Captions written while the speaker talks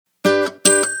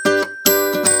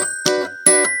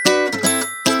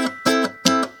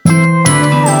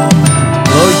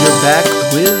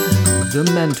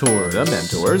The Mentors. The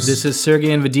Mentors. This is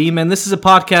Sergey and Vadim, and this is a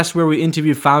podcast where we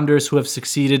interview founders who have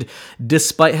succeeded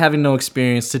despite having no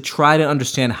experience to try to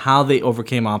understand how they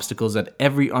overcame obstacles that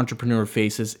every entrepreneur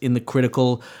faces in the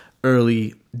critical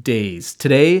early days.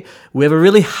 Today, we have a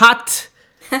really hot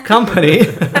company,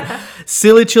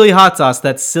 Silly Chili Hot Sauce.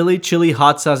 That's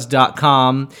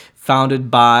sillychilihotsauce.com, founded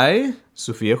by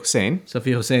Sufia Hossain.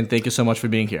 Sufia Hossain. Thank you so much for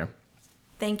being here.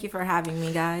 Thank you for having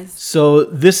me, guys. So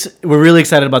we're really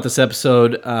excited about this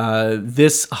episode.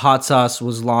 This hot sauce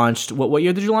was launched. What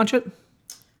year did you launch it?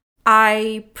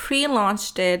 I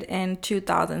pre-launched it in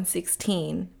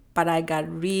 2016, but I got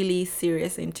really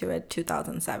serious into it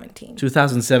 2017.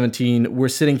 2017. We're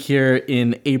sitting here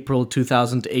in April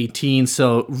 2018,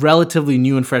 so relatively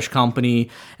new and fresh company,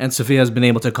 and Sufia has been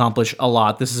able to accomplish a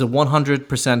lot. This is a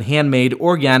 100% handmade,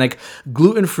 organic,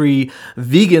 gluten-free,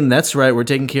 vegan. That's right, we're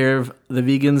taking care of the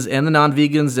vegans and the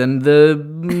non-vegans and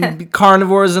the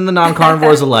carnivores and the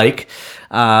non-carnivores alike.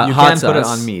 You can put it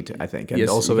on meat, I think, and yes,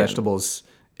 also vegetables.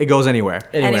 It goes anywhere.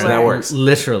 So that works.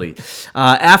 Literally.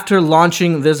 After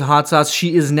launching this hot sauce,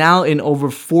 she is now in over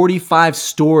 45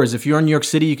 stores. If you're in New York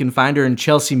City, you can find her in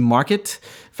Chelsea Market.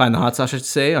 Find the hot sauce, I should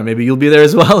say, or maybe you'll be there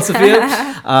as well,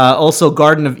 Sufia. Also,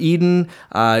 Garden of Eden.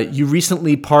 You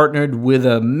recently partnered with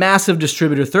a massive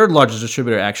distributor, third largest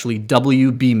distributor actually,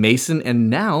 WB Mason,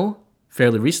 and now,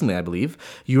 fairly recently, I believe,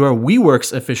 you are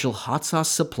WeWork's official hot sauce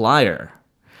supplier,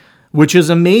 which is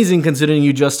amazing considering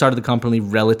you just started the company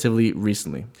relatively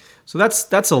recently. So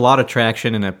that's a lot of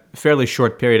traction in a fairly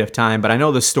short period of time, but I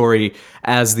know the story,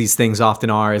 as these things often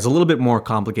are, is a little bit more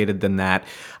complicated than that.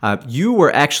 You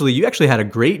actually had a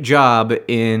great job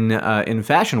in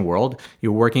fashion world.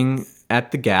 You were working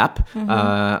at the Gap,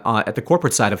 at the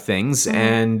corporate side of things,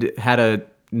 and had a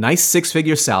nice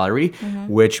six-figure salary,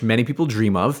 which many people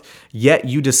dream of, yet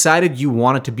you decided you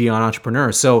wanted to be an entrepreneur.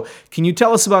 So can you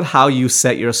tell us about how you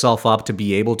set yourself up to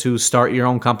be able to start your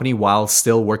own company while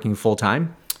still working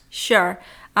full-time? Sure.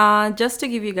 Just to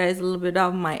give you guys a little bit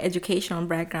of my educational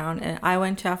background, I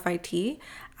went to FIT.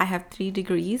 I have 3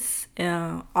 degrees,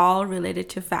 all related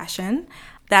to fashion.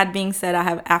 That being said, I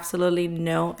have absolutely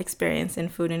no experience in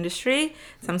food industry,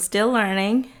 so I'm still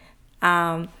learning.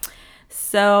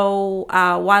 So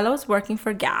while I was working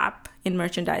for Gap in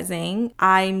merchandising,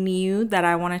 I knew that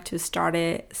I wanted to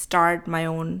start my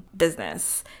own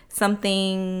business,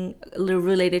 something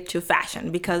related to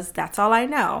fashion, because that's all I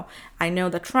know. I know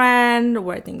the trend,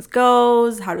 where things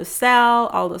goes, how to sell,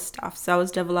 all this stuff. So I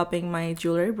was developing my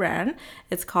jewelry brand.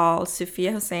 It's called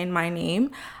Sufia Hossain, my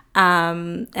name.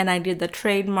 And I did the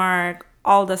trademark,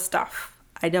 all the stuff.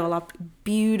 I developed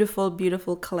beautiful,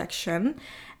 beautiful collection,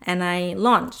 and I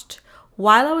launched.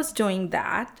 While I was doing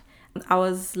that, I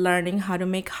was learning how to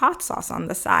make hot sauce on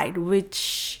the side,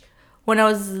 which when I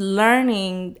was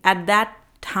learning at that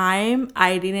time,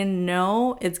 I didn't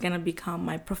know it's going to become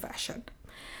my profession.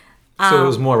 So it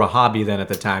was more of a hobby then at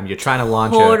the time. You're trying to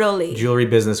launch a jewelry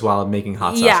business while making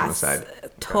hot sauce on the side.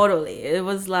 Yes, totally. It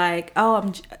was like, I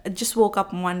just woke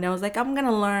up one day. I was like, I'm going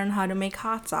to learn how to make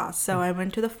hot sauce. So I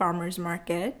went to the farmer's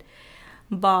market,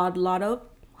 bought a lot of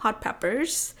hot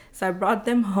peppers. So I brought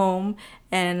them home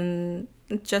and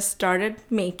just started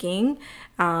making,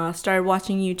 started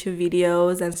watching YouTube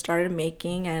videos and started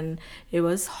making, and it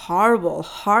was horrible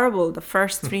the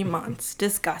first 3 months.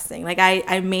 Disgusting. Like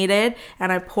I made it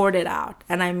and I poured it out,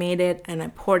 and I made it and I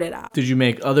poured it out. Did you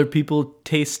make other people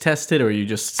taste test it, or you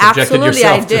just subjected Absolutely,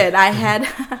 yourself I did. I had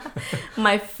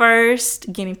my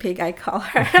first guinea pig, I call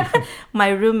her, my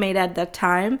roommate at that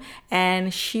time,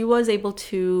 and she was able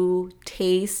to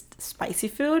taste spicy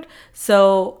food.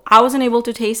 So I wasn't able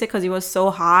to taste it because it was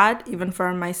so hot, even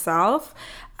for myself.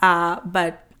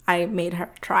 But I made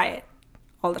her try it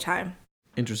all the time.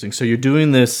 Interesting. So you're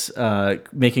doing this,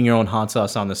 making your own hot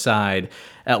sauce on the side.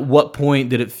 At what point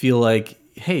did it feel like,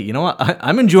 hey, you know what?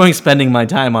 I'm enjoying spending my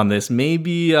time on this.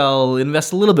 Maybe I'll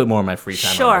invest a little bit more of my free time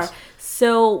on this. Sure.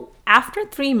 So after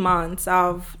 3 months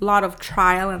of a lot of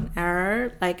trial and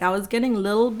error, like I was getting a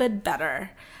little bit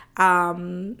better.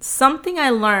 Something I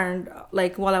learned,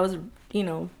 like while I was,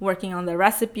 working on the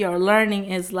recipe or learning,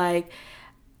 is like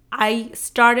I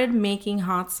started making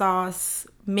hot sauce,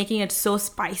 making it so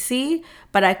spicy,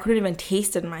 but I couldn't even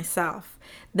taste it myself.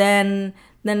 Then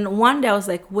one day I was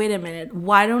like, wait a minute,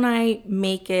 why don't I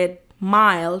make it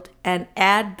mild and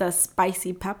add the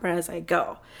spicy pepper as I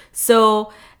go?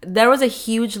 So there was a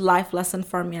huge life lesson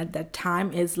for me at that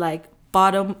time, is like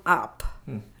bottom up,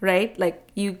 right?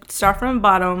 Like you start from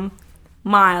bottom,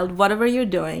 mild, whatever you're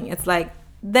doing. It's like,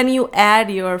 then you add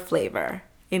your flavor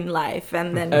in life,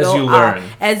 and then as go you up learn.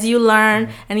 As you learn,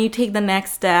 and you take the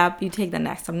next step,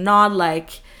 Not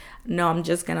like no, I'm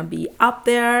just going to be up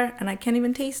there and I can't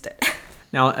even taste it.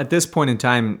 Now, at this point in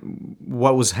time,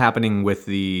 what was happening with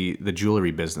the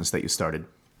jewelry business that you started?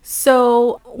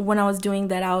 So when I was doing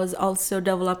that, I was also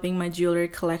developing my jewelry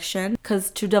collection,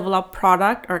 because to develop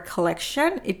product or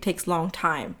collection, it takes long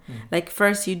time. Like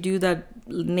first you do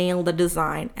nail the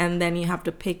design, and then you have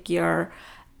to pick your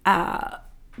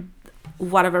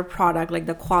whatever product, like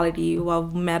the quality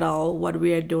of metal, what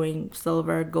we are doing,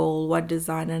 silver, gold, what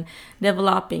design, and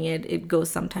developing it goes,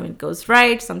 sometimes it goes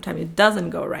right, sometimes it doesn't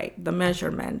go right, the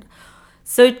measurement.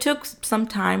 So it took some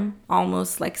time,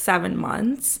 almost like 7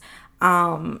 months.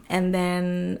 And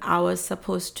then I was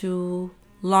supposed to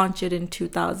launch it in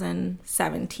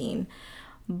 2017.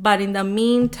 But in the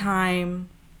meantime,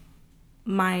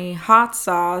 my hot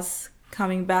sauce,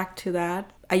 coming back to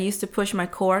that, I used to push my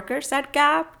coworkers at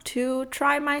Gap to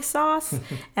try my sauce.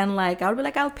 And like, I would be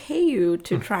like, I'll pay you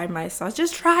to try my sauce.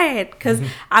 Just try it. Because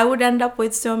I would end up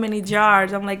with so many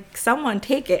jars. I'm like, someone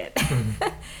take it.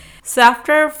 So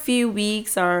after a few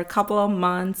weeks or a couple of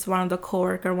months, one of the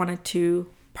coworkers wanted to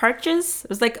purchase. It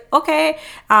was like, okay,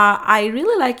 I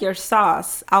really like your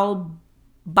sauce. I'll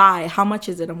buy. How much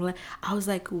is it? I was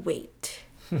like, wait,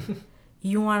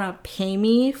 you want to pay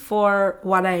me for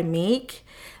what I make?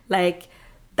 Like,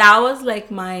 that was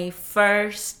like my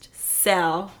first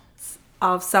sale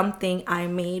of something I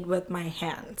made with my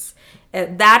hands.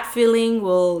 That feeling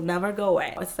will never go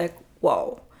away. It's like,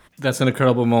 whoa. That's an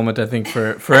incredible moment, I think,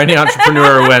 for any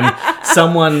entrepreneur, when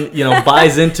someone,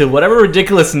 buys into whatever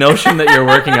ridiculous notion that you're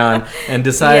working on and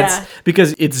decides,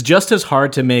 because it's just as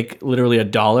hard to make literally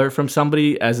 $1 from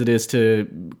somebody as it is to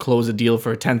close a deal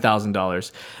for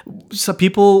 $10,000. So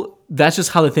people, that's just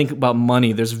how they think about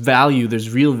money. There's value, there's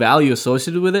real value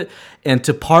associated with it. And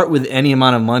to part with any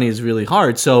amount of money is really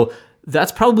hard. So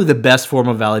that's probably the best form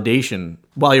of validation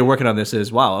while you're working on this is,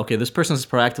 wow, okay, this person is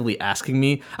proactively asking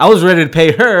me. I was ready to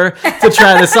pay her to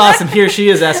try the sauce, and here she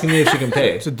is asking me if she can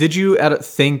pay. So did you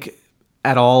think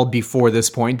at all before this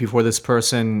point, before this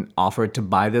person offered to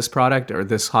buy this product or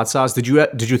this hot sauce, did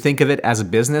you think of it as a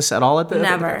business at all at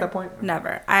that point?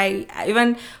 Never. I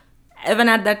even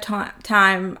at that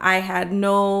time, I had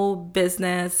no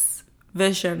business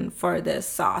vision for this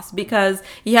sauce, because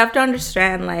you have to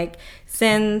understand, like,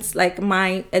 since like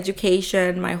my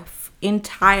education, my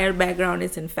entire background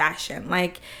is in fashion.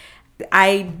 Like,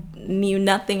 I knew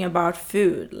nothing about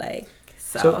food. Like,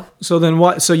 so then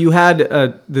what? So you had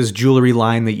this jewelry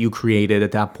line that you created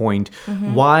at that point.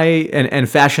 Why? And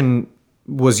fashion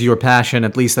was your passion,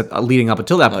 at least leading up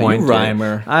until that point. You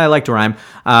rhymer. I like to rhyme.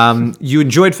 You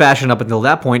enjoyed fashion up until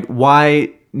that point.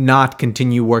 Why not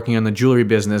continue working on the jewelry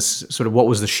business? Sort of, what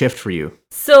was the shift for you?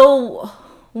 So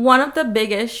one of the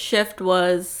biggest shift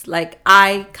was, like,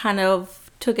 I kind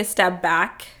of took a step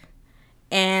back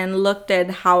and looked at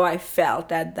how I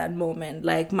felt at that moment,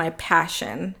 like my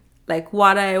passion, like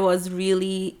what I was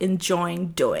really enjoying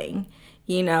doing,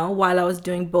 while I was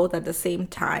doing both at the same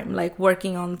time, like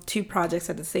working on 2 projects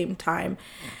at the same time.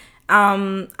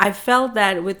 I felt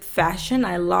that with fashion,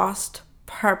 I lost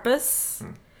purpose.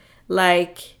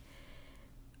 Like,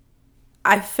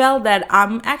 I felt that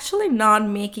I'm actually not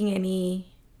making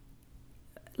any,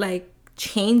 like,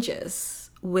 changes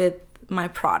with my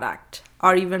product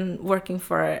or even working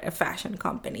for a fashion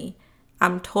company.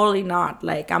 I'm totally not.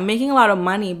 Like, I'm making a lot of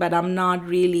money, but I'm not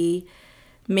really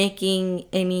making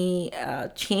any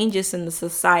changes in the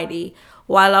society.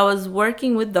 While I was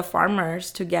working with the farmers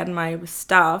to get my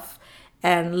stuff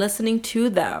and listening to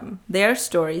them, their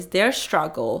stories, their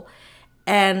struggle,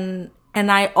 and then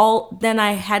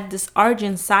I had this urge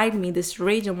inside me, this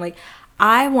rage. I'm like,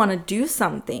 I want to do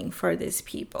something for these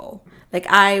people. Like,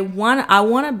 I want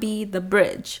to be the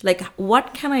bridge. Like,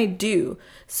 what can I do?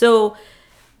 So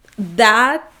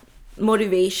that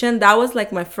motivation, that was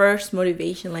like my first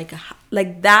motivation.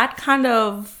 Like that kind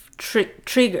of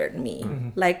triggered me,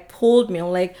 like pulled me.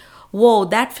 I'm like, whoa,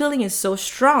 that feeling is so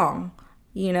strong,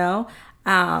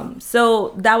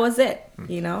 So that was it,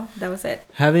 that was it.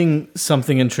 Having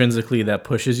something intrinsically that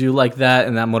pushes you like that,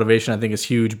 and that motivation, I think, is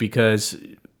huge, because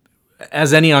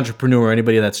as any entrepreneur or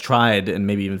anybody that's tried and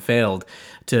maybe even failed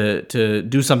to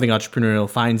do something entrepreneurial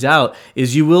finds out,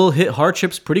 is you will hit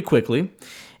hardships pretty quickly.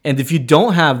 And if you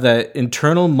don't have that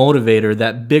internal motivator,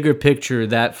 that bigger picture,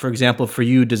 that, for example, for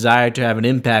you, desire to have an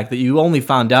impact that you only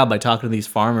found out by talking to these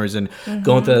farmers and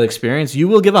going through that experience, you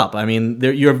will give up. I mean,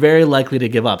 you're very likely to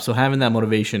give up. So having that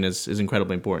motivation is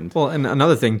incredibly important. Well, and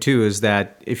another thing, too, is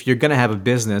that if you're going to have a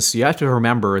business, you have to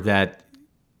remember that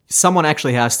someone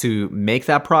actually has to make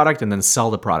that product and then sell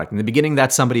the product. In the beginning,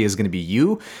 that somebody is going to be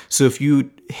you. So if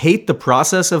you hate the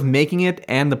process of making it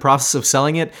and the process of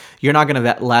selling it, you're not going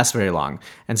to last very long.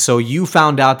 And so you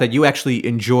found out that you actually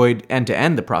enjoyed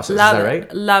end-to-end the process. Love is that it.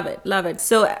 right? Love it.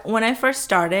 So when I first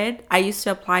started, I used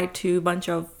to apply to a bunch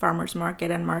of farmers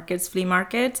market and markets, flea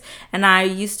markets, and I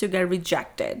used to get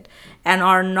rejected and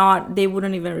they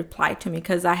wouldn't even reply to me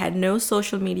because I had no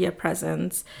social media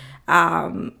presence.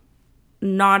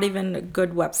 Not even a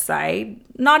good website,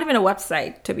 not even a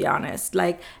website, to be honest,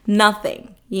 like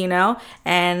nothing,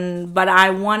 but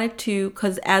I wanted to,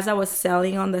 because as I was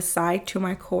selling on the side to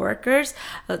my coworkers,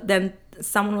 then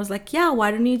someone was like, yeah,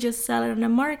 why don't you just sell it on the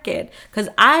market? Because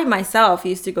I myself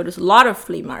used to go to a lot of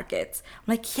flea markets.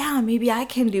 I'm like, yeah, maybe I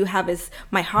can have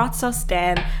my hot sauce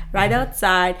stand right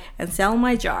outside and sell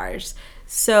my jars.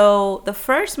 So the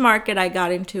first market I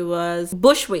got into was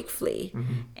Bushwick Flea.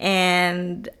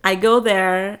 And I go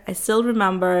there. I still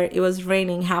remember it was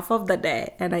raining half of the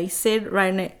day. And I sit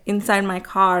right inside my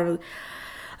car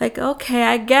like, okay,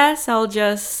 I guess I'll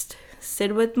just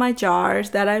sit with my jars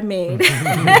that I made.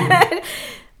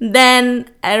 Then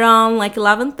around like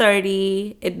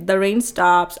 11:30, the rain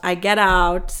stops. I get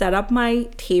out, set up my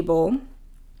table,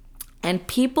 and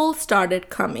people started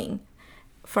coming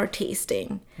for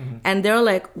tasting. And they're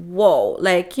like, whoa,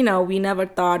 like, we never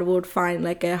thought we would find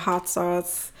like a hot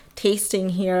sauce tasting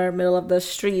here middle of the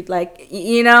street, like,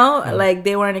 like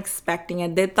they weren't expecting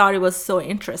it. They thought it was so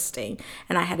interesting.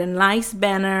 And I had a nice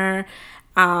banner,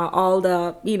 all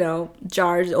the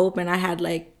jars open. I had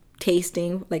like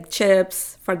tasting, like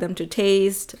chips for them to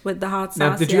taste with the hot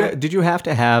sauce. Now, did you have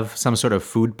to have some sort of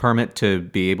food permit to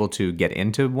be able to get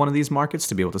into one of these markets,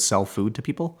 to be able to sell food to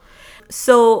people?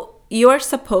 So you're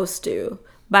supposed to,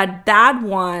 but that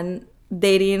one,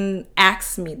 they didn't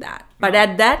ask me that. But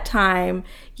at that time,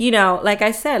 like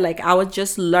I said, like I was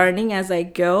just learning as I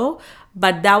go.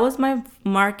 But that was my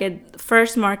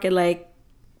first market, like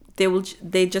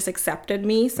they just accepted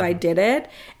me. So I did it.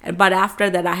 But after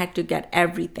that, I had to get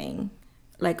everything,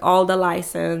 like all the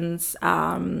license,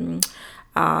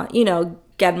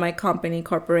 get my company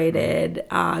incorporated,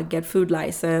 get food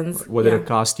license. What did it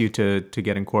cost you to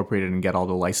get incorporated and get all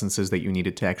the licenses that you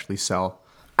needed to actually sell?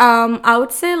 I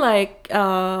would say like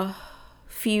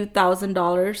few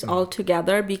 $1,000s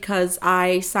altogether, because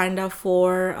I signed up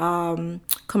for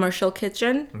commercial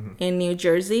kitchen in New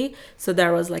Jersey. So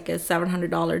there was like a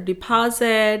 $700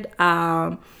 deposit,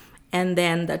 and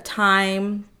then the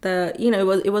time,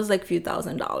 it was like few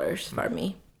 $1,000s for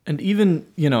me. And even,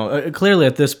 clearly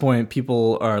at this point,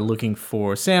 people are looking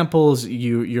for samples.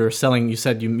 You're selling,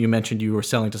 you mentioned you were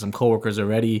selling to some coworkers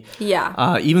already.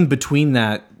 Yeah. Even between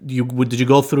that, did you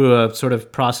go through a sort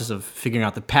of process of figuring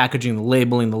out the packaging, the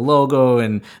labeling, the logo,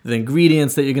 and the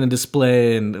ingredients that you're going to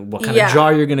display, and what kind of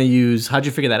jar you're going to use? How'd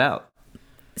you figure that out?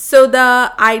 So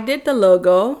I did the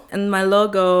logo, and my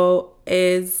logo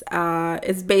is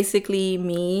basically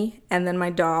me and then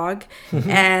my dog.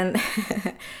 And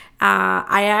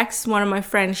I asked one of my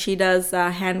friends, she does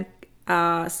hand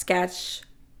sketch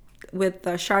with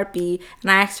Sharpie, and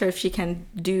I asked her if she can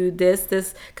do this,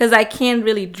 because I can't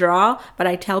really draw, but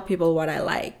I tell people what I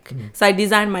like. So I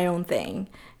designed my own thing.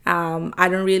 I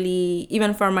don't really,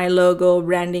 even for my logo,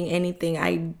 branding,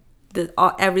 anything,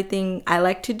 everything I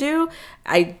like to do,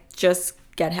 I just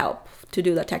get help to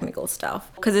do the technical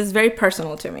stuff, because it's very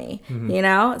personal to me.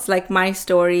 It's like my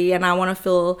story, and I want to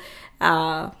feel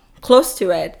close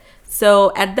to it.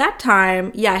 So at that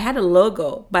time, I had a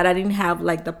logo, but I didn't have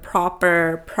like the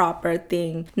proper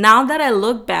thing. Now that I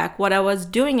look back, what I was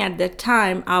doing at that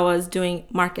time, I was doing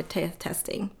market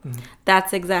testing.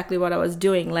 That's exactly what I was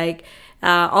doing. Like,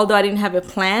 although I didn't have a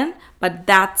plan, but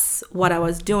that's what I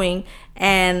was doing.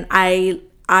 And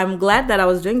I'm glad that I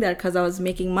was doing that, because I was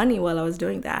making money while I was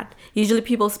doing that. Usually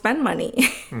people spend money.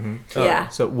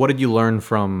 So what did you learn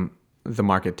from the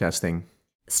market testing?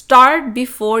 Start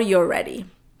before you're ready.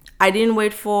 I didn't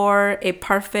wait for a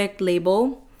perfect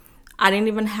label. I didn't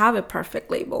even have a perfect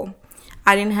label.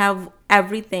 I didn't have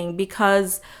everything,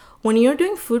 because when you're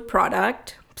doing food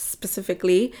product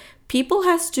specifically, people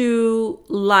has to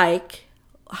like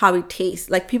how it tastes.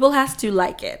 Like, people has to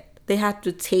like it. They have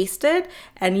to taste it,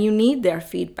 and you need their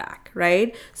feedback,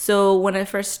 right? So when I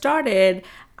first started,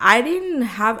 I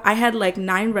had like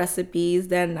 9 recipes,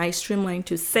 then I streamlined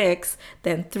to 6,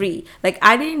 then 3. Like,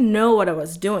 I didn't know what I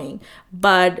was doing,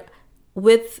 but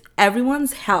with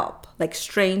everyone's help, like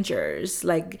strangers,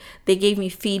 like they gave me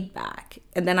feedback,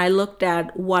 and then I looked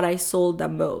at what I sold the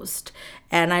most,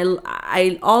 and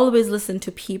I always listened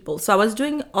to people. So I was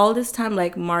doing all this time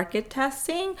like market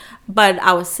testing, but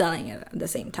I was selling it at the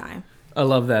same time. I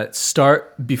love that.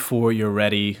 Start before you're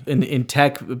ready. In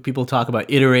tech, people talk about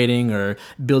iterating or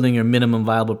building your minimum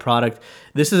viable product.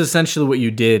 This is essentially what you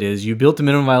did is you built a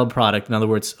minimum viable product. In other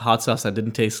words, hot sauce that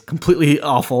didn't taste completely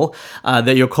awful,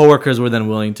 that your coworkers were then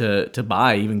willing to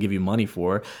buy, even give you money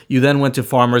for. You then went to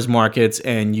farmers markets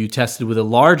and you tested with a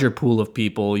larger pool of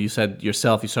people. You said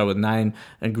yourself, you started with 9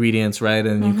 ingredients, right?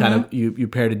 And you kind of, you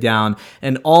pared it down.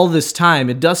 And all this time,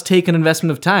 it does take an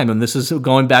investment of time. And this is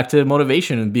going back to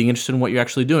motivation and being interested in what you're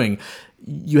actually doing.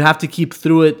 You have to keep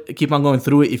on going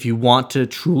through it if you want to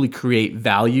truly create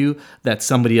value that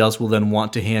somebody else will then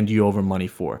want to hand you over money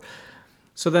for.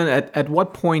 So then at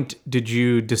what point did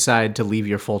you decide to leave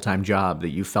your full-time job that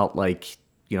you felt like,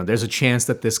 there's a chance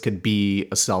that this could be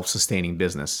a self-sustaining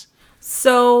business?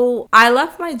 So I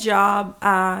left my job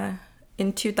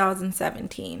in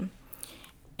 2017.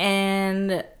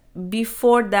 And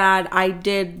before that,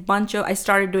 I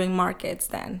started doing markets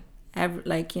then.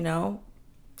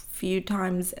 Few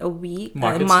times a week.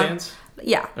 Market stands?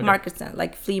 Yeah, okay. Market stands,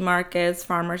 like flea markets,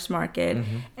 farmers market.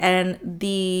 Mm-hmm. And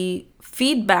the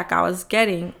feedback I was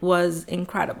getting was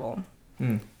incredible.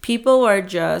 People were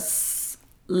just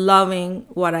loving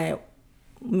what I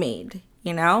made,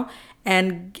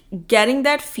 and getting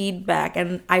that feedback.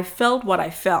 And I felt what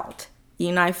I felt.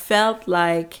 I felt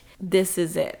like this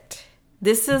is it.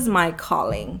 This is my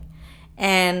calling.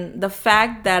 And the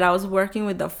fact that I was working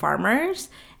with the farmers,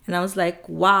 and I was like,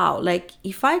 wow, like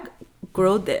if I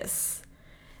grow this,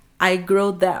 I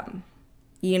grow them,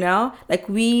 like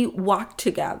we walk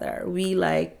together. We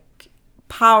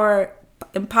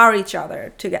empower each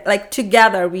other together. Like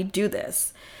together we do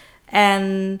this.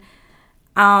 And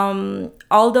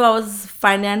although I was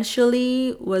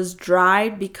financially was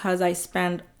dried because I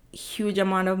spent a huge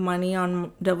amount of money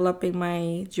on developing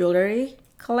my jewelry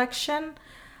collection,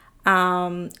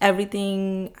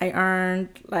 everything I earned,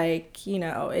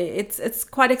 it's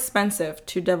quite expensive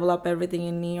to develop everything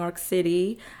in New York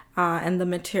City, and the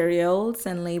materials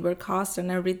and labor costs and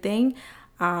everything,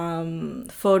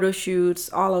 photo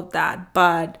shoots, all of that.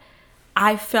 But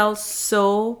I felt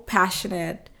so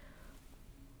passionate,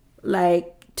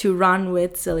 to run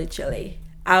with Silly Chili.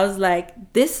 I was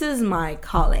like, this is my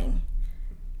calling.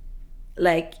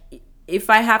 If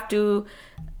I have to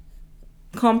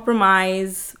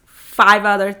compromise 5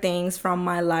 other things from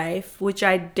my life, which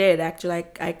I did actually.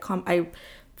 I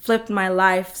flipped my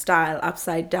lifestyle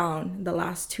upside down the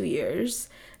last 2 years.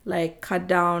 Cut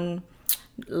down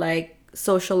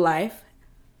social life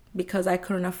because I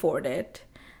couldn't afford it.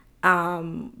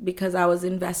 Because I was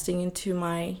investing into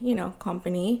my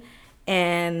company,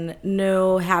 and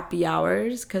no happy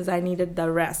hours because I needed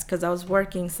the rest because I was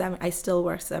working I still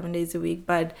work 7 days a week,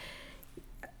 but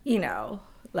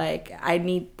I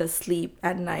need the sleep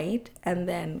at night and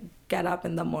then get up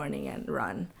in the morning and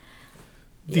run.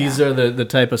 These are the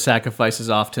type of sacrifices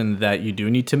often that you do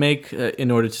need to make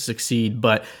in order to succeed.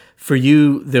 But for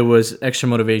you, there was extra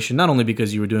motivation, not only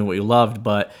because you were doing what you loved,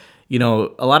 but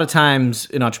a lot of times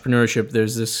in entrepreneurship,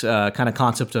 there's this kind of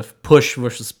concept of push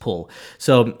versus pull.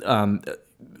 So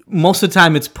most of the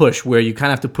time it's push, where you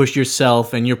kind of have to push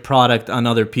yourself and your product on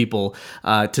other people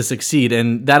to succeed,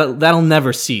 and that'll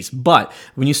never cease. But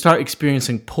when you start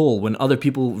experiencing pull, when other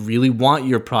people really want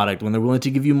your product, when they're willing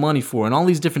to give you money for, and all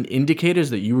these different indicators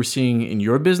that you were seeing in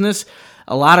your business,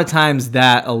 a lot of times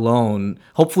that alone,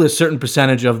 hopefully a certain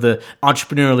percentage of the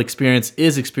entrepreneurial experience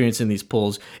is experiencing these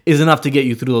pulls, is enough to get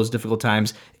you through those difficult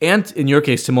times, and in your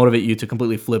case, to motivate you to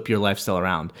completely flip your lifestyle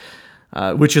around.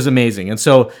 Which is amazing. And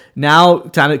so now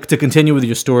to continue with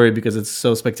your story, because it's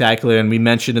so spectacular, and we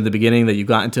mentioned in the beginning that you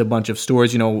got into a bunch of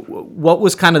stores, what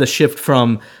was kind of the shift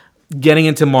from getting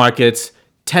into markets,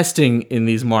 testing in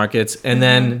these markets, and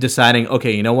then deciding,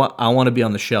 okay, you know what, I want to be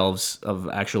on the shelves of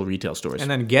actual retail stores.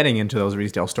 And then getting into those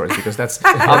retail stores, because that's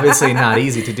obviously not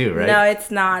easy to do, right? No,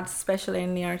 it's not, especially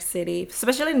in New York City,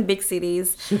 especially in big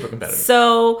cities. Super competitive.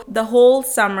 So the whole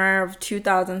summer of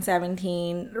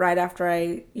 2017, right after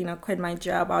I, quit my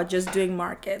job, I was just doing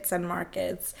markets and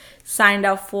markets. Signed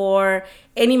up for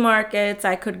any markets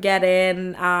I could get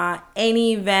in,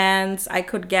 any events I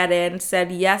could get in,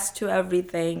 said yes to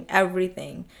everything,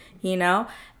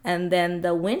 and then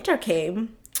the winter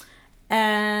came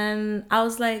and I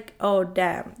was like, oh,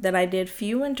 damn. Then I did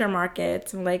few winter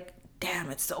markets. I'm like, damn,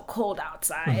 it's so cold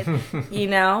outside,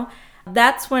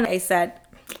 That's when I said,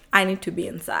 I need to be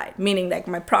inside, meaning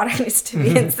my product needs to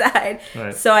be inside.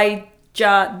 Right. So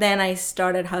then I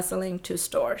started hustling to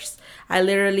stores. I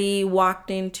literally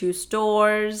walked into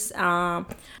stores,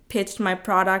 pitched my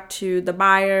product to the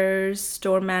buyers,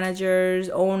 store managers,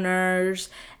 owners,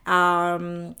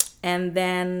 and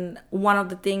then one of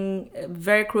the things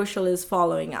very crucial is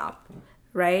following up.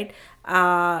 right?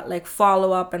 Like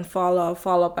follow up and follow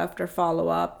up after follow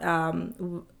up.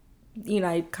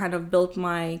 I kind of built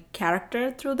my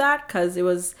character through that because it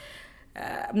was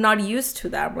I'm not used to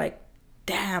that. I'm like,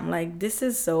 damn, like this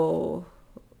is so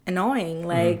annoying.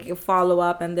 Like follow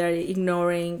up and they're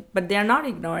ignoring, but they're not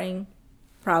ignoring.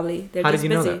 Probably they're How just did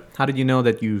you know busy. that? How did you know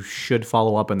that you should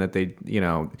follow up and that they,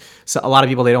 so a lot of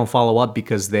people, they don't follow up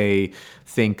because they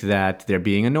think that they're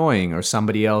being annoying or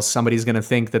somebody's going to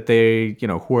think that they,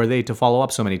 who are they to follow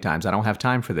up so many times? I don't have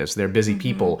time for this. They're busy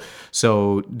people.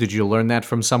 So did you learn that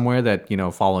from somewhere that,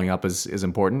 following up is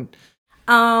important?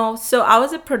 So I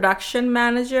was a production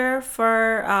manager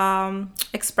for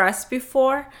Express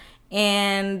before,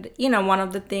 and one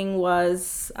of the thing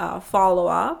was follow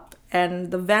up,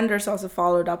 and the vendors also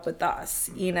followed up with us,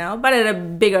 but at a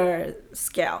bigger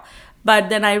scale. But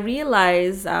then I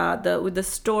realized with the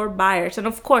store buyers, and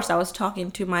of course I was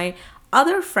talking to my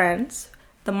other friends,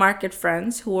 the market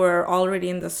friends who were already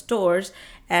in the stores,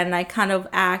 and I kind of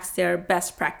asked their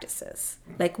best practices.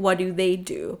 Like, what do they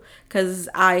do? Because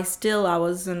I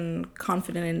wasn't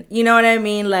confident in, you know what I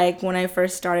mean? Like, when I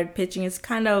first started pitching, it's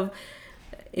kind of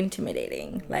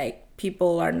intimidating. Like,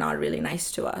 people are not really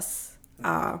nice to us.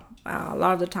 A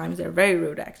lot of the times they're very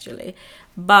rude, actually.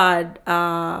 But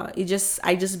I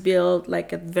just built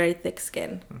like a very thick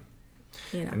skin.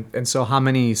 And so how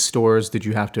many stores did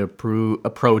you have to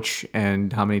approach,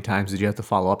 and how many times did you have to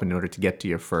follow up in order to get to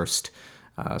your first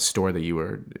store that you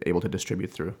were able to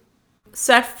distribute through?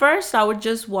 So at first I would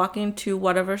just walk into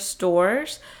whatever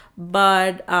stores,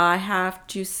 but I have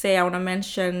to say, I want to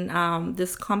mention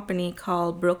this company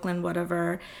called Brooklyn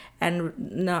whatever, and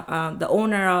the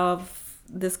owner of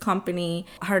this company,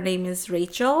 her name is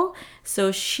Rachel.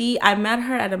 So I met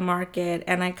her at a market,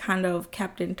 and I kind of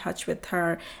kept in touch with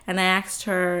her, and I asked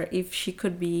her if she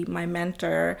could be my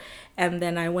mentor, and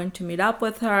then I went to meet up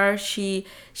with her. She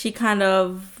kind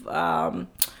of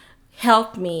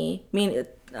helped me.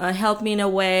 Helped me in a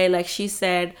way, like she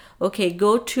said, okay,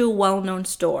 go to well-known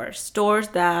stores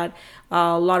that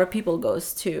a lot of people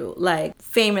goes to, like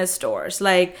famous stores,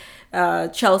 like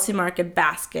Chelsea Market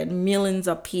Basket, millions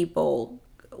of people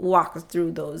walk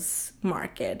through those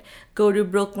market. Go to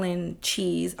Brooklyn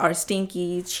Cheese or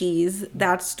Stinky Cheese,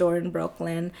 that store in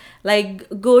Brooklyn. Like,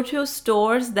 go to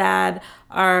stores that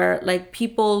are like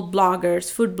people,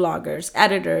 bloggers, food bloggers,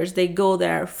 editors, they go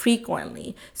there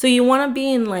frequently. So you want to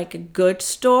be in like a good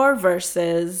store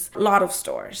versus a lot of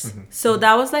stores. So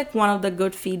that was like one of the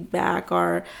good feedback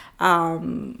or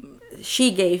she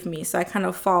gave me. So I kind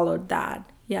of followed that.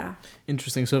 Yeah.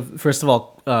 Interesting. So first of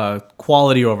all,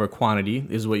 quality over quantity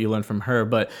is what you learned from her.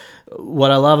 But what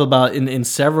I love about in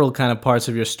several kind of parts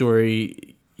of your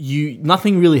story,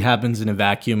 nothing really happens in a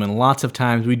vacuum, and lots of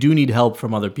times we do need help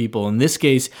from other people. In this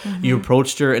case, you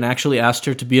approached her and actually asked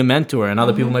her to be a mentor. And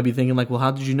other people might be thinking like, well,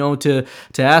 how did you know to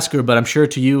ask her? But I'm sure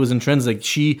to you it was intrinsic.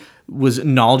 She was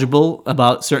knowledgeable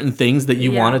about certain things that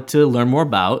you wanted to learn more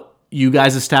about. You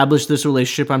guys established this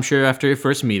relationship, I'm sure, after your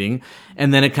first meeting,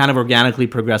 and then it kind of organically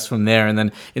progressed from there. And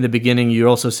then in the beginning, you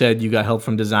also said you got help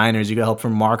from designers, you got help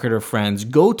from marketer friends.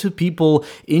 Go to people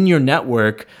in your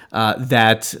network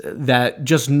that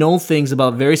just know things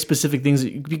about very specific things,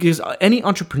 because any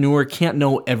entrepreneur can't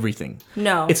know everything.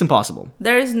 No. It's impossible.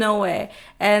 There is no way.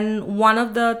 And one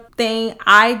of the thing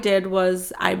I did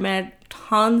was I met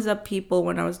tons of people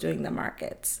when I was doing the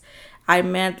markets. I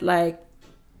met like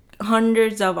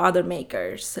hundreds of other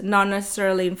makers, not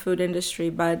necessarily in food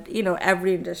industry, but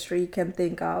every industry you can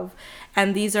think of,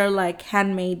 and these are like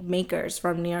handmade makers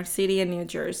from New York City and New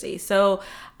Jersey. So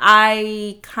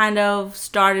I kind of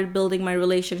started building my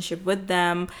relationship with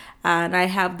them, and I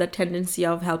have the tendency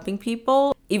of helping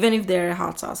people even if they're a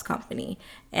hot sauce company,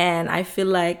 and I feel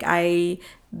like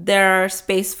there are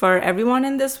space for everyone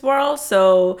in this world.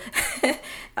 So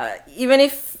even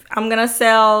if I'm gonna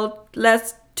sell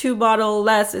 2 bottle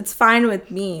less, it's fine with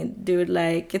me, dude.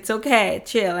 Like, it's okay.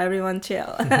 Chill. Everyone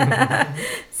chill.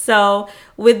 So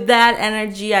with that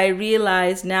energy, I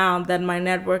realize now that my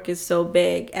network is so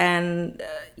big, and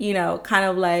kind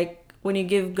of like when you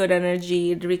give good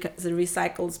energy, it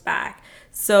recycles back.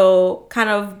 So kind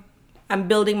of I'm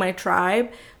building my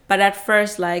tribe. But at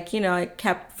first, like, I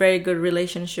kept very good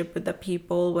relationship with the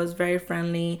people, was very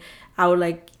friendly. I would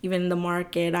like, even in the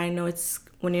market, I know it's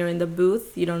when you're in the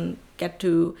booth, you don't get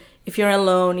to, if you're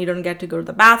alone, you don't get to go to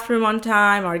the bathroom on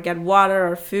time or get water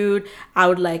or food. I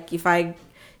would like, if I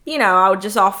would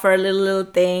just offer little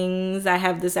things. I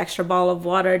have this extra bottle of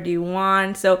water. Do you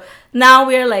want? So now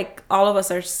we're like, all of us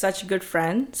are such good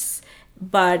friends.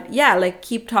 But yeah, like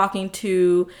keep talking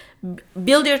to,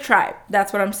 build your tribe.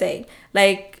 That's what I'm saying.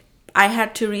 Like, I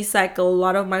had to recycle a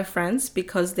lot of my friends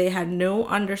because they had no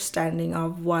understanding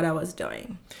of what I was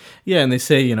doing. Yeah, and they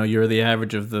say, you're the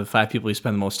average of the 5 people you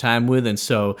spend the most time with. And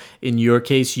so in your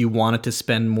case, you wanted to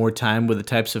spend more time with the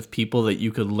types of people that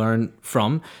you could learn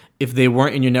from. If they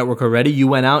weren't in your network already, you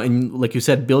went out and, like you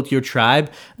said, built your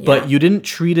tribe, but you didn't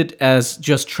treat it as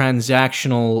just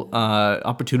transactional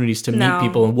opportunities to meet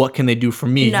people and what can they do for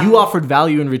me. No. You offered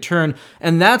value in return,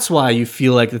 and that's why you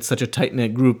feel like it's such a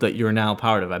tight-knit group that you're now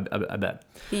part of, I bet.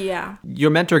 Yeah. Your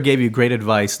mentor gave you great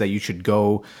advice that you should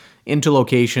go into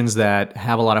locations that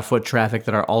have a lot of foot traffic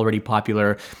that are already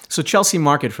popular. So Chelsea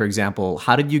Market, for example,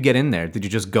 how did you get in there? Did you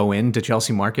just go into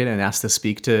Chelsea Market and ask to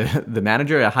speak to the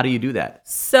manager? How do you do that?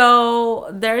 So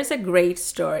there's a great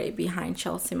story behind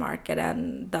Chelsea Market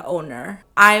and the owner.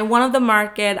 One of the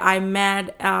market, I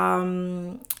met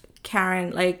Karen,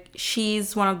 like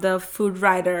she's one of the food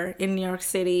writer in New York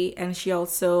City, and she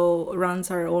also runs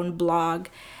her own blog.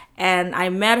 And I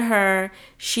met her,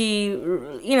 she,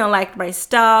 liked my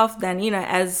stuff. Then,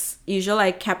 as usual,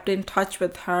 I kept in touch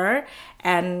with her.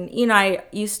 And, I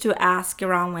used to ask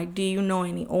around, like, do you know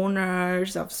any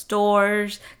owners of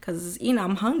stores? Because,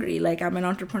 I'm hungry. Like, I'm an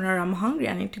entrepreneur. I'm hungry.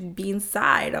 I need to be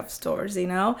inside of stores,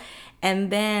 And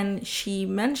then she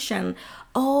mentioned,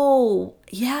 oh,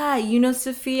 yeah,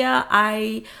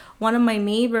 Sufia, one of my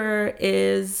neighbor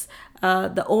is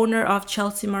the owner of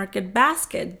Chelsea Market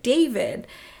Basket, David.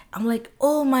 I'm like,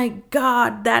 oh my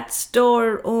God, that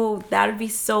store. Oh, that'd be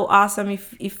so awesome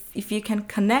if you can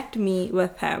connect me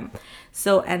with him.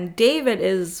 So, and David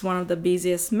is one of the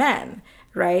busiest men,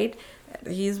 right?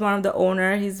 He's one of the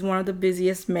owner. He's one of the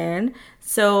busiest men.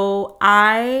 So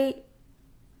I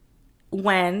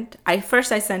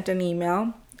sent an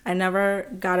email. I never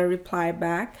got a reply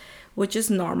back, which is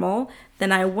normal.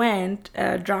 Then I went,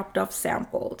 dropped off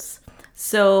samples.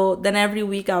 So then every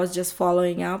week I was just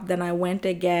following up. Then I went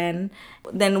again.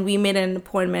 Then we made an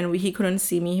appointment. He couldn't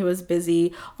see me. He was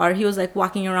busy. Or he was like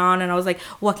walking around and I was like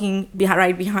walking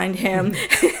right behind him.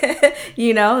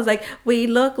 I was like, wait,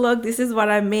 look, this is what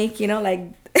I make,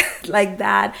 like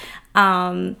that.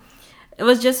 It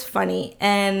was just funny.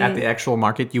 And at the actual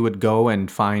market, you would go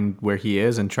and find where he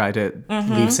is and try to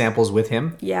leave samples with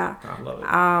him? Yeah. I love it.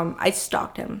 I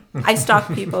stalked him. I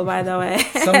stalk people, by the way.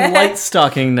 Some light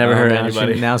stalking never hurt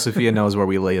anybody. Now Sufia knows where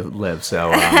we live,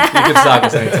 so you can stalk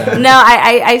us anytime. No,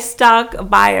 I stalk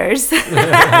buyers.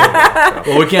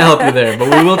 Well, we can't help you there, but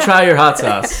we will try your hot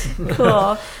sauce.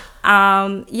 Cool.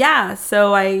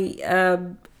 So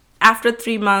after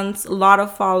 3 months, a lot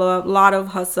of follow-up, a lot of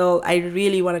hustle, I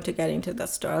really wanted to get into the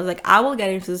store. I was like, I will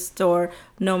get into the store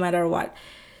no matter what.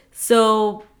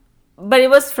 So, but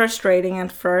it was frustrating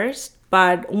at first.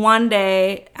 But one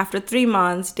day, after 3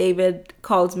 months, David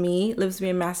calls me, leaves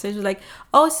me a message, like,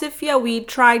 oh, Sufia, we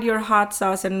tried your hot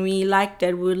sauce and we liked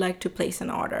it. We would like to place an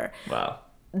order. Wow.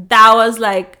 That was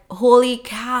like, holy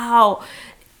cow.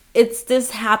 It's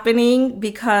this happening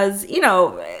because,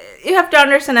 you have to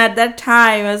understand at that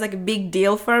time, it was like a big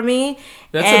deal for me.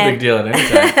 That's a big deal at any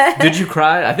time. Did you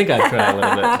cry? I think I cried a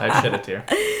little bit. I shed a tear.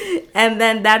 And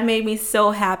then that made me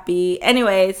so happy.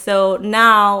 Anyway, so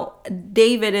now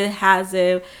David has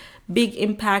a big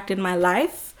impact in my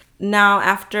life. Now,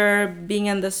 after being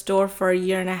in the store for a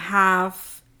year and a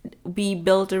half, we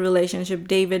built a relationship.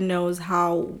 David knows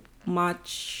how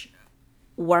much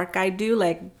work I do,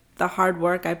 like the hard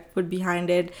work I put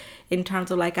behind it in terms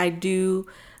of like I do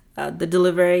the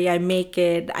delivery, I make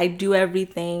it, I do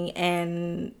everything.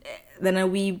 And then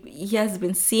he has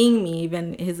been seeing me,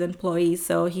 even his employees.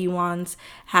 So he once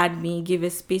had me give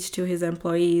a speech to his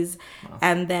employees. Wow.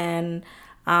 And then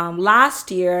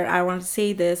last year, I want to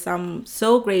say this, I'm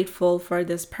so grateful for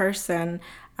this person.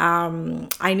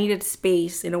 I needed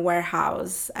space in a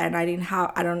warehouse and I didn't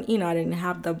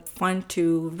have the fund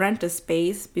to rent a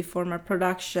space before my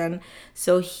production.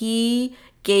 So he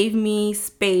gave me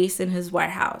space in his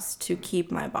warehouse to keep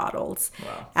my bottles.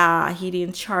 Wow. He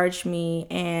didn't charge me,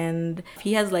 and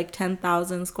he has like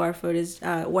 10,000 square foot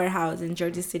warehouse in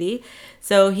Jersey City.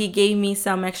 So he gave me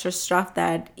some extra stuff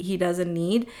that he doesn't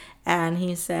need, and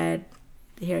he said,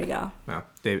 here you go. Wow.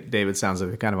 David sounds like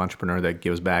the kind of entrepreneur that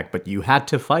gives back, but you had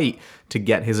to fight to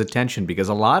get his attention because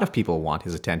a lot of people want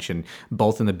his attention,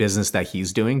 both in the business that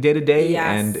he's doing day to day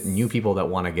and new people that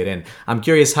want to get in. I'm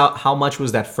curious, how much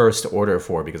was that first order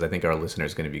for? Because I think our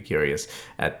listeners are going to be curious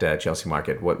at Chelsea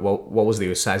Market. What was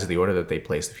the size of the order that they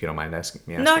placed, if you don't mind asking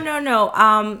me?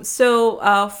 No.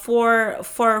 So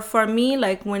for me,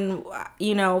 like when,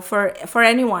 for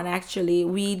anyone actually,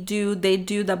 they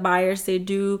do the buyers, they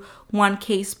do 1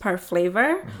 case per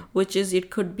flavor, which is, it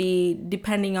could be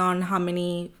depending on how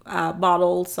many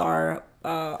bottles or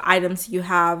items you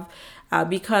have.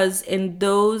 Because in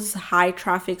those high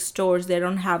traffic stores, they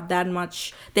don't have that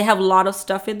much. They have a lot of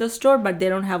stuff in the store, but they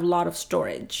don't have a lot of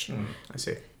storage. I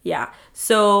see. Yeah.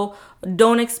 So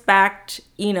don't expect,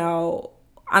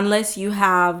 unless you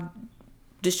have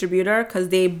distributor, because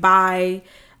they buy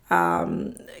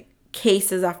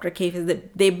cases after cases.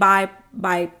 They buy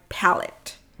by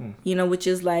pallet, which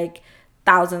is like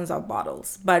thousands of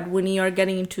bottles. But when you are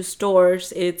getting into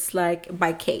stores, it's like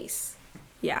by case.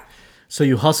 Yeah. So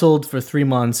you hustled for 3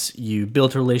 months, you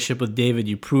built a relationship with David,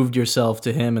 you proved yourself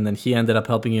to him, and then he ended up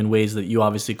helping you in ways that you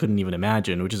obviously couldn't even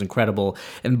imagine, which is incredible.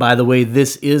 And by the way,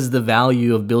 this is the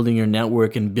value of building your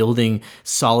network and building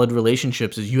solid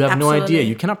relationships, is you have no idea.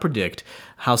 You cannot predict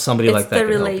how somebody like that can help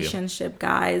you. It's the relationship,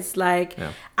 guys. Like,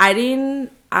 I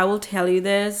will tell you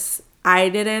this,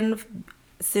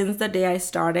 since the day I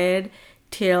started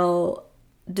till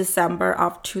December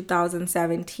of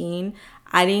 2017,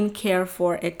 I didn't care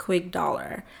for a quick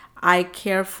dollar. I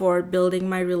care for building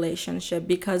my relationship,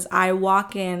 because I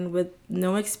walk in with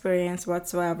no experience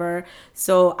whatsoever.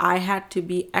 So I had to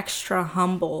be extra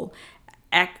humble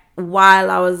while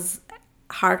I was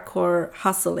hardcore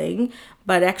hustling,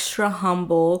 but extra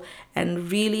humble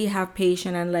and really have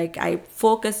patience. And like, I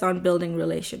focus on building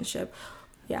relationship.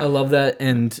 Yeah. I love that,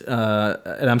 and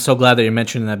I'm so glad that you're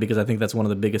mentioning that, because I think that's one of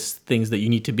the biggest things that you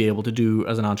need to be able to do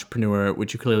as an entrepreneur,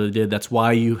 which you clearly did. That's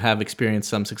why you have experienced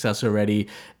some success already.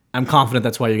 I'm confident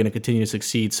that's why you're going to continue to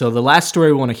succeed. So the last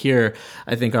story we want to hear,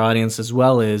 I think our audience as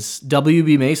well, is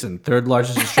WB Mason, third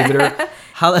largest distributor.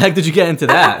 How the heck did you get into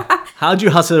that? How did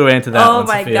you hustle your way into that? Oh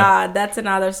my God, that's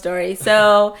another story.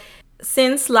 So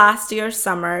since last year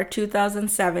summer,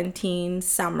 2017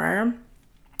 summer,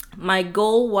 my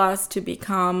goal was to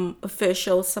become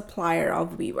official supplier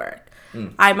of WeWork.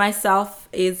 I myself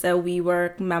is a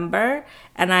WeWork member,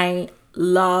 and I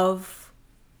love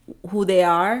who they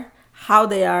are, how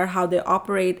they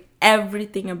operate,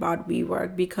 everything about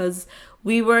WeWork, because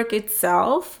WeWork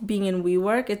itself, being in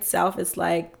WeWork itself, is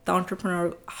like the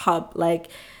entrepreneur hub, like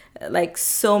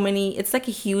so many, it's like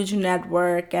a huge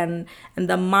network, and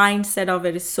the mindset of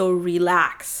it is so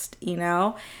relaxed,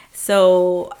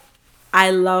 so I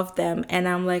love them, and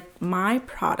I'm like, my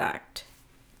product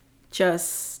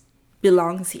just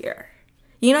belongs here.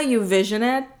 You vision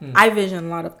it. I vision a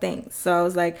lot of things. So I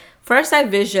was like, first I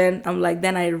vision, I'm like,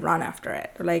 then I run after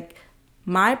it. Like,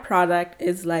 my product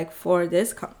is like for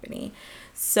this company.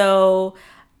 So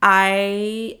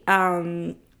I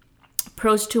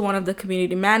approached to one of the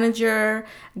community manager,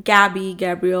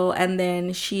 Gabriel, and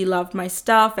then she loved my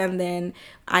stuff. And then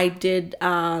I did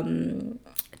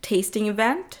tasting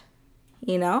event.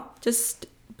 Just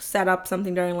set up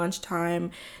something during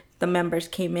lunchtime. The members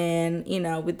came in,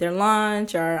 with their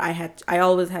lunch, or I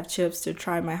always have chips to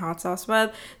try my hot sauce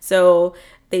with. So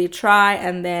they try,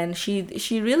 and then she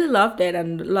really loved it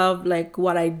and loved like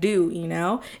what I do,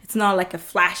 It's not like a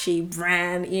flashy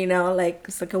brand, like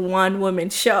it's like a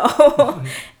one-woman show.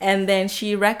 And then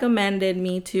she recommended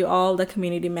me to all the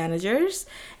community managers,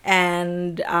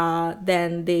 and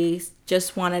then they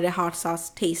just wanted a hot sauce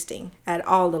tasting at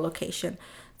all the location.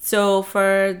 So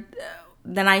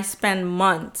then I spent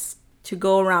months to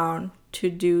go around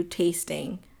to do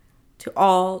tasting to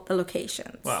all the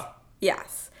locations. Wow.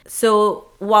 Yes. So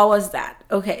what was that?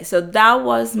 Okay, so that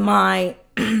was my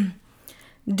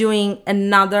doing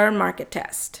another market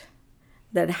test,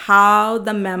 that how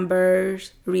the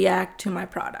members react to my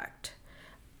product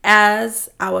as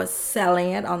I was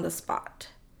selling it on the spot.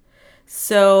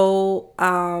 So,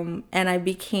 and I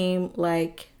became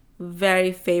like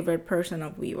very favorite person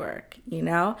of WeWork,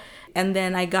 and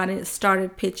then I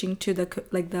started pitching to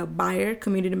the buyer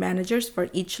community managers for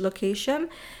each location.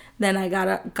 Then I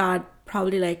got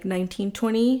probably like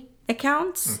 19-20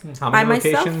 accounts. How many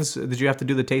locations did you have to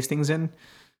do the tastings in?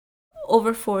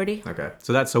 Over 40. Okay.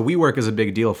 So WeWork is a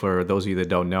big deal for those of you that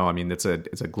don't know. I mean, it's a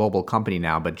global company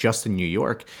now, but just in New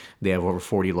York, they have over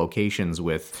 40 locations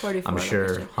with, I'm sure,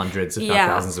 locations. Hundreds, if not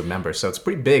thousands of members. So it's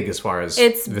pretty big as far as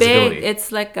visibility. Big.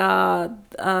 It's like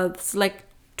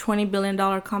 $20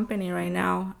 billion company right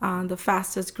now. The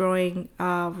fastest growing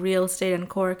real estate and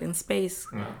co-working space.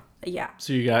 Yeah.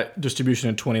 So you got distribution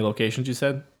in 20 locations, you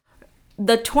said?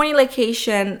 The 20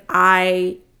 location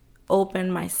I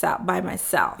opened by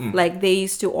myself. Like, they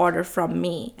used to order from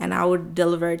me and I would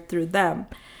deliver it through them.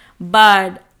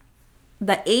 But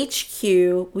the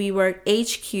HQ, WeWork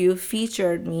HQ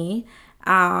featured me,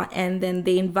 and then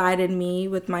they invited me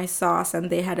with my sauce, and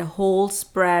they had a whole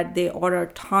spread. They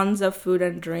ordered tons of food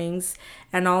and drinks,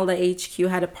 and all the HQ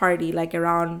had a party like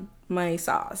around my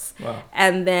sauce. Wow.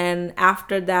 And then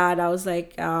after that, I was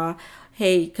like,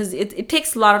 hey, because it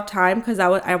takes a lot of time, because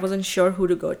I wasn't sure who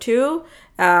to go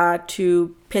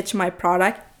to pitch my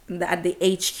product at the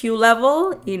HQ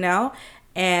level,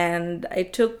 and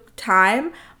it took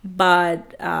time.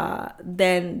 But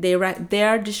then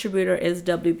their distributor is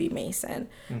WB Mason.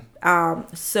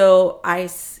 So I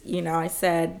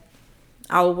said,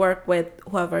 I'll work with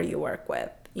whoever you work with,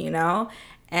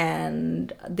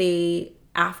 and they,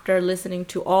 after listening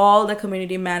to all the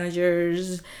community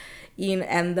managers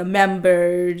and the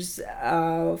members'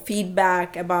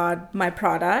 feedback about my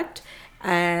product,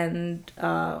 and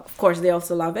of course they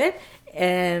also love it,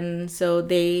 and so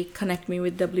they connect me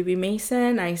with WB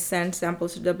Mason. I send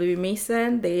samples to WB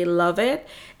Mason. They love it,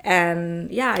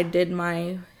 and yeah, I did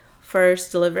my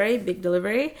first delivery, big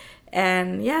delivery,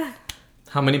 and yeah.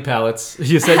 How many pallets?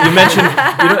 You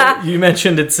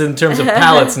mentioned it's in terms of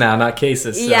pallets now, not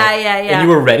cases. So. Yeah. And you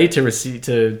were ready to receive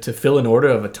to fill an order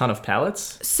of a ton of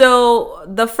pallets? So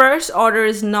the first order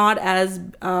is not as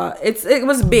it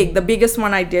was big, the biggest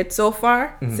one I did so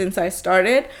far since I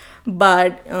started.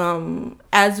 But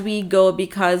as we go,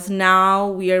 because now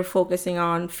we are focusing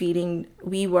on feeding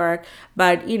WeWork,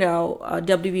 but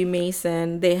WB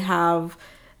Mason, they have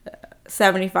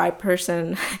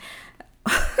 75%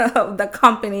 of the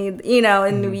company, in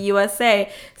the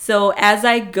USA. So as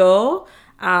I go,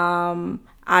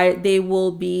 they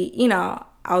will be,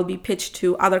 I'll be pitched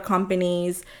to other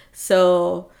companies.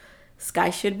 So sky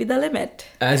should be the limit.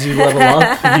 As you level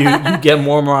up, you get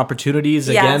more and more opportunities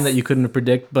again that you couldn't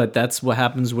predict. But that's what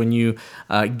happens when you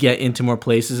get into more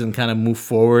places and kind of move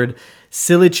forward.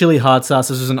 Silly Chili Hot Sauce.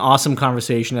 This was an awesome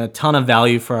conversation, a ton of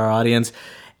value for our audience.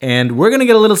 And we're going to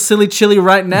get a little silly chili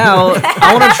right now.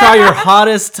 I want to try your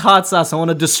hottest hot sauce. I want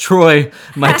to destroy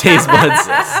my taste buds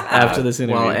after this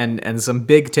interview. Well, and some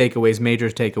big takeaways, major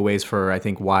takeaways for, I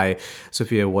think, why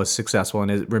Sufia was successful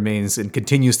and it remains and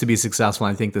continues to be successful.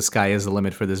 I think the sky is the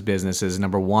limit for this business. Is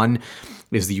number one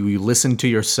is that you listen to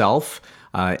yourself.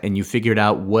 And you figured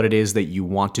out what it is that you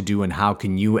want to do and how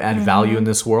can you add value in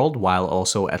this world, while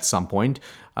also at some point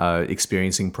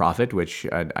experiencing profit, which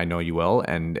I know you will,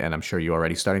 and I'm sure you're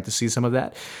already starting to see some of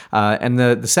that. And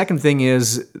the second thing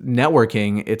is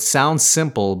networking. It sounds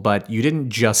simple, but you didn't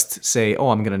just say, oh,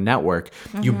 I'm going to network.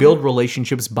 You build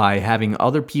relationships by having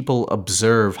other people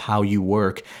observe how you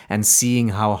work and seeing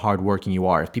how hardworking you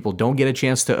are. If people don't get a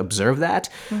chance to observe that,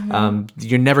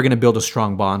 you're never going to build a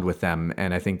strong bond with them.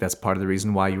 And I think that's part of the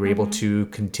reason why you're able to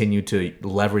continue to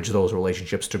leverage those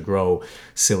relationships to grow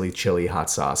Silly Chili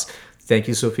Hot Sauce. Thank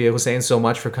you, Sufia Hossain, so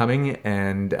much for coming,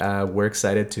 and we're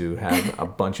excited to have a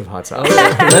bunch of hot sauce.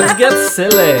 Let's get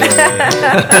silly.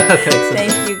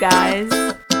 Thank you, guys.